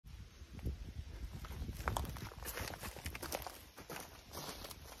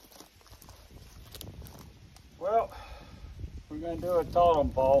We're going to do a totem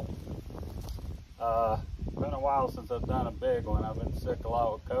pole. Been a while since I've done a big one. I've been sick a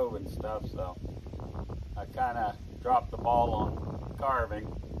lot with COVID and stuff, so I kind of dropped the ball on carving.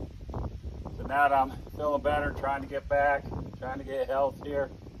 So now that I'm feeling better, trying to get back, trying to get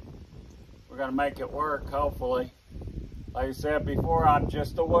healthier, we're going to make it work, hopefully. Like I said before, I'm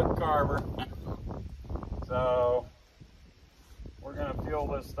just a wood carver. So we're going to fuel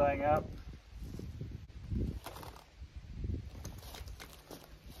this thing up.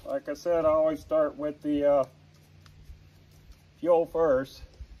 Like I said, I always start with the fuel first.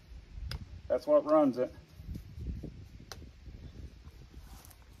 That's what runs it.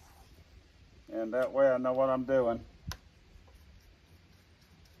 And that way I know what I'm doing.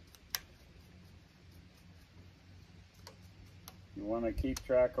 You want to keep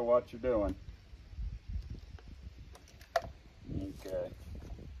track of what you're doing. Okay.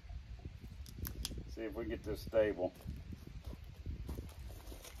 See if we get this stable.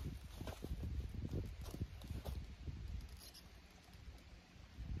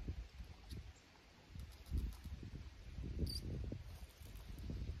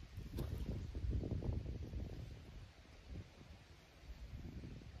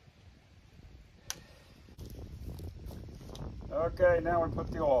 Okay, now we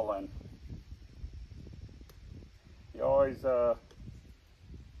put the oil in. You always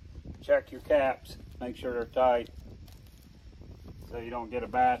check your caps, make sure they're tight, so you don't get a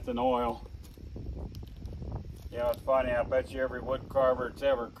bath in oil. You know, it's funny, I bet you every wood carver that's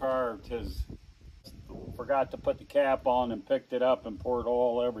ever carved has forgot to put the cap on and picked it up and poured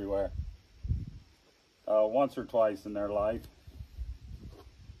oil everywhere. Once or twice in their life.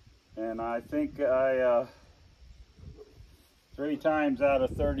 And I think 3 times out of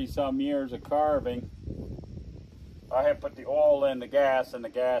 30-some years of carving, I have put the oil in the gas and the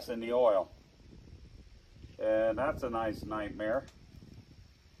gas in the oil. And that's a nice nightmare.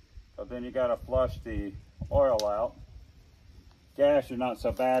 But then you got to flush the oil out. Gas are not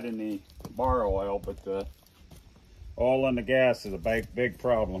so bad in the bar oil, but the oil in the gas is a big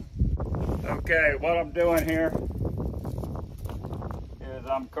problem. Okay, what I'm doing here is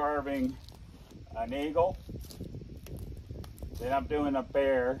I'm carving an eagle. Then I'm doing a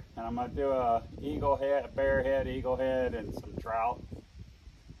bear, and I'm going to do a eagle head, a bear head, eagle head, and some trout.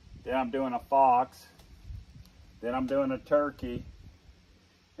 Then I'm doing a fox. Then I'm doing a turkey.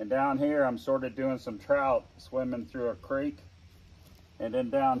 And down here I'm sort of doing some trout swimming through a creek. And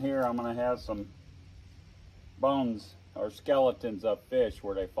then down here I'm going to have some bones or skeletons of fish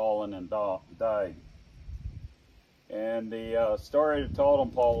where they've fallen and died. And the story of the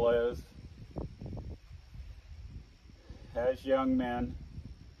totem pole is, as young men,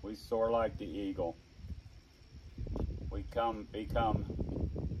 we soar like the eagle. We become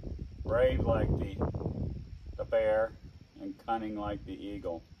brave like the bear and cunning like the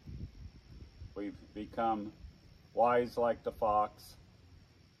eagle. We become wise like the fox.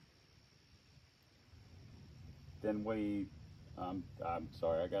 Then I'm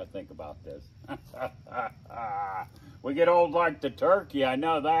sorry, I gotta think about this. We get old like the turkey, I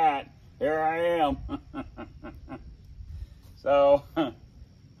know that. Here I am. So,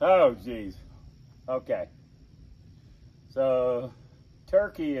 oh geez, okay. So,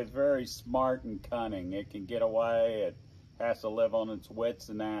 turkey is very smart and cunning. It can get away, it has to live on its wits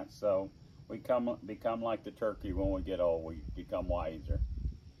and that, so we become like the turkey when we get old. We become wiser.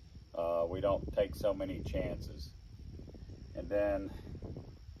 We don't take so many chances. And then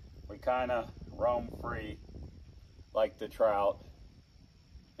we kind of roam free like the trout,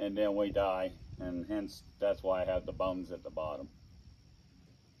 and then we die. And hence, that's why I have the bones at the bottom.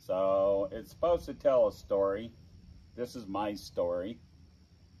 So, it's supposed to tell a story. This is my story.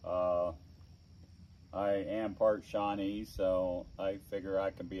 I am part Shawnee, so I figure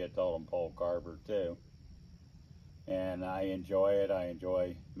I can be a totem pole carver too. And I enjoy it. I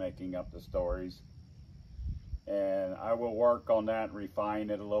enjoy making up the stories. And I will work on that and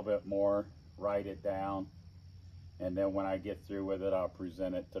refine it a little bit more, write it down. And then when I get through with it, I'll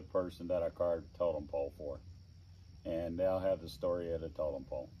present it to the person that I carved a totem pole for. And they'll have the story of the totem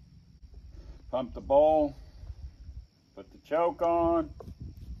pole. Pump the bowl, put the choke on.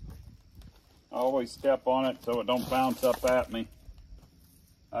 I always step on it so it don't bounce up at me.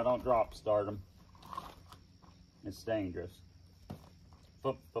 I don't drop start them. It's dangerous.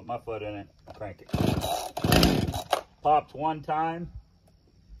 Put my foot in it, crank it. Pops one time,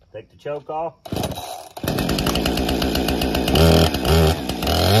 take the choke off.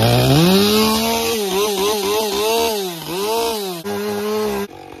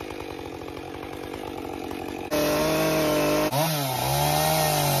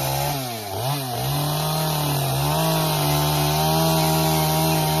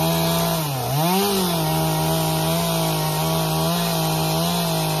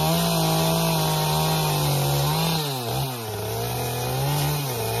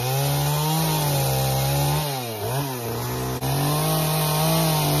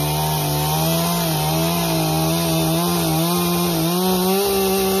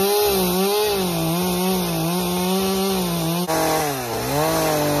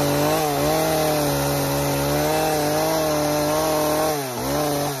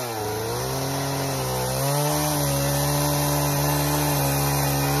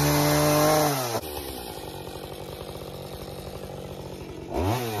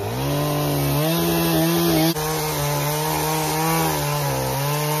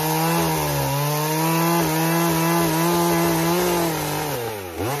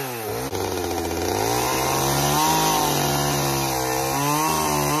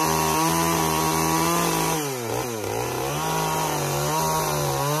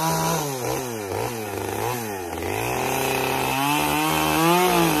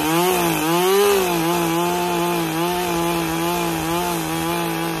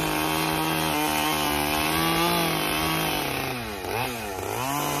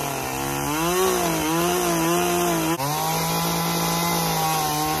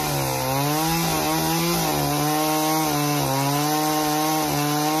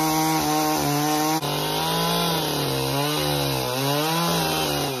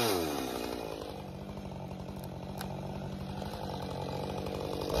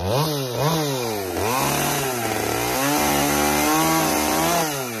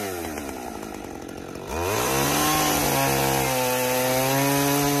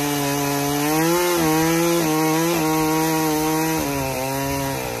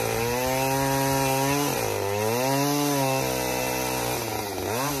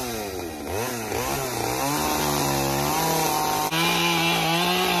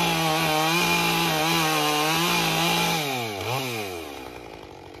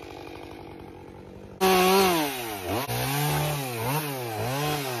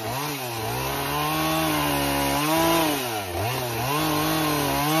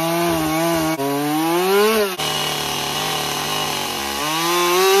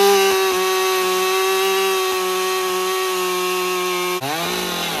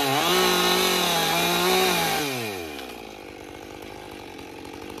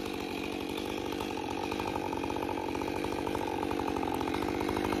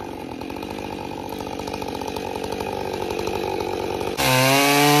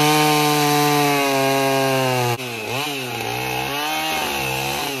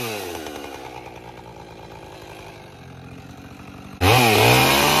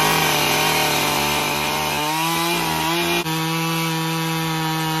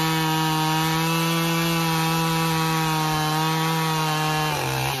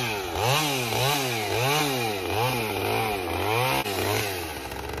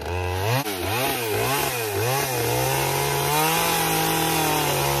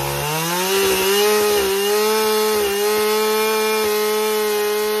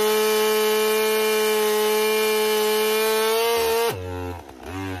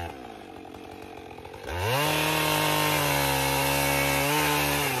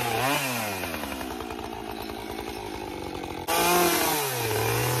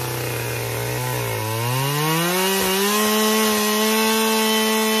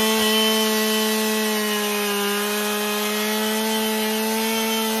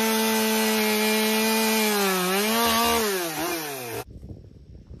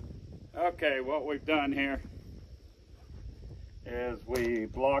 Okay, what we've done here is we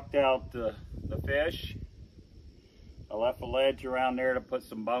blocked out the fish. I left a ledge around there to put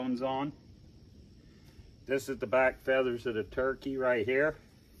some bones on. This is the back feathers of the turkey right here.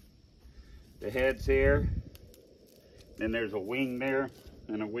 The head's here. Then there's a wing there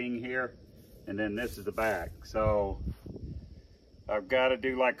and a wing here. And then this is the back. So I've got to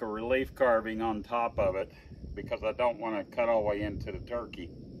do like a relief carving on top of it because I don't want to cut all the way into the turkey.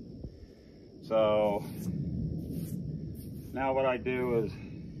 So now what I do is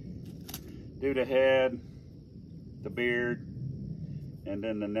do the head, the beard, and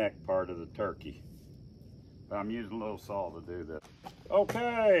then the neck part of the turkey. I'm using a little saw to do this.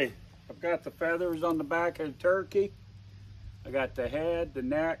 Okay, I've got the feathers on the back of the turkey. I got the head, the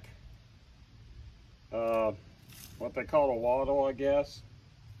neck, what they call a waddle, I guess.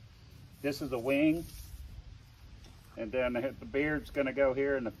 This is the wing. And then the beard's gonna go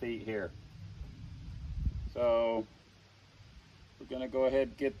here and the feet here. So we're gonna go ahead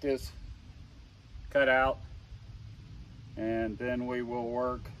and get this cut out, and then we will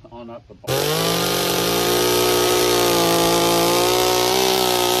work on up the bone.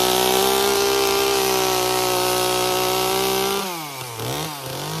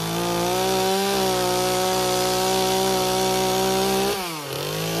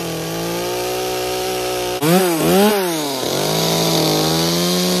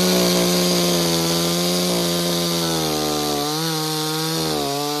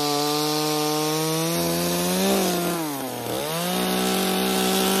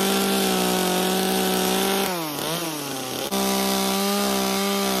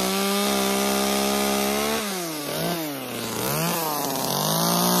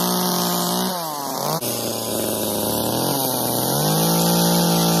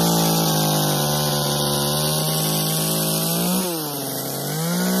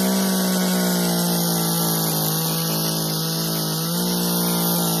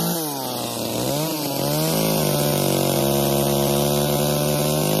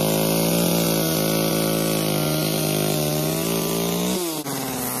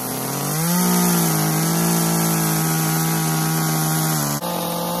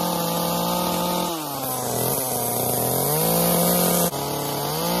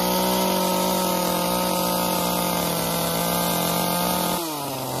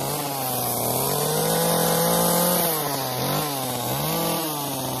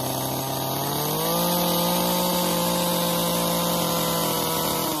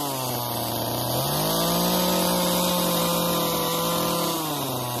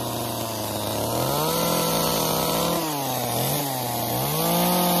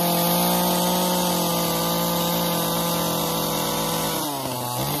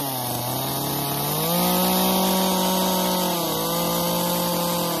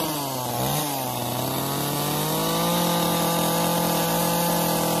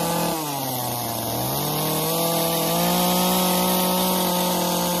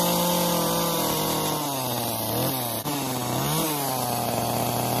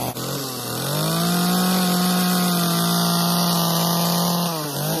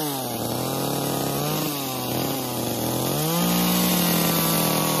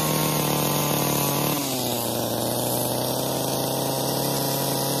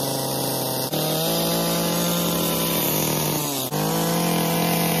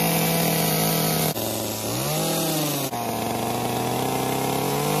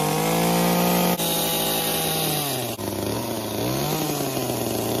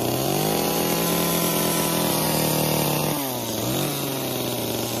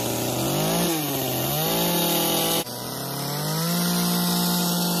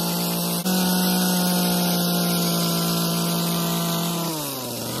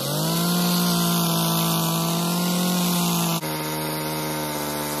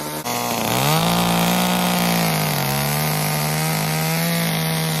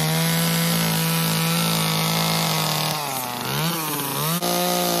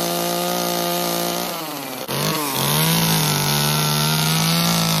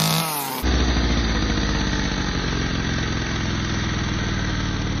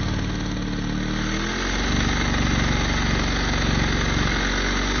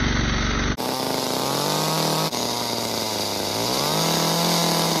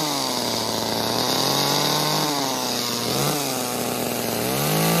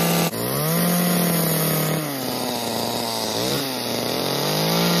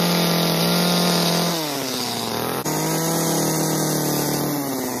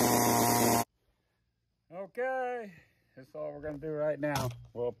 Okay, that's all we're gonna do right now.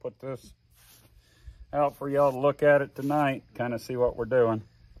 We'll put this out for y'all to look at it tonight, kind of see what we're doing.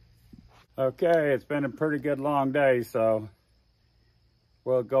 Okay, it's been a pretty good long day, so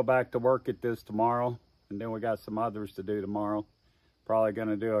we'll go back to work at this tomorrow, and then we got some others to do tomorrow. Probably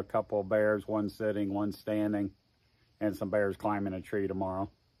gonna do a couple of bears, one sitting, one standing, and some bears climbing a tree tomorrow.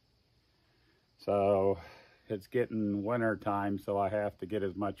 So it's getting winter time, so I have to get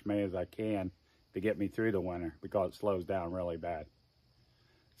as much May as I can to get me through the winter because it slows down really bad.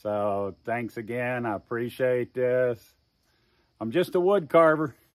 So thanks again, I appreciate this. I'm just a wood carver.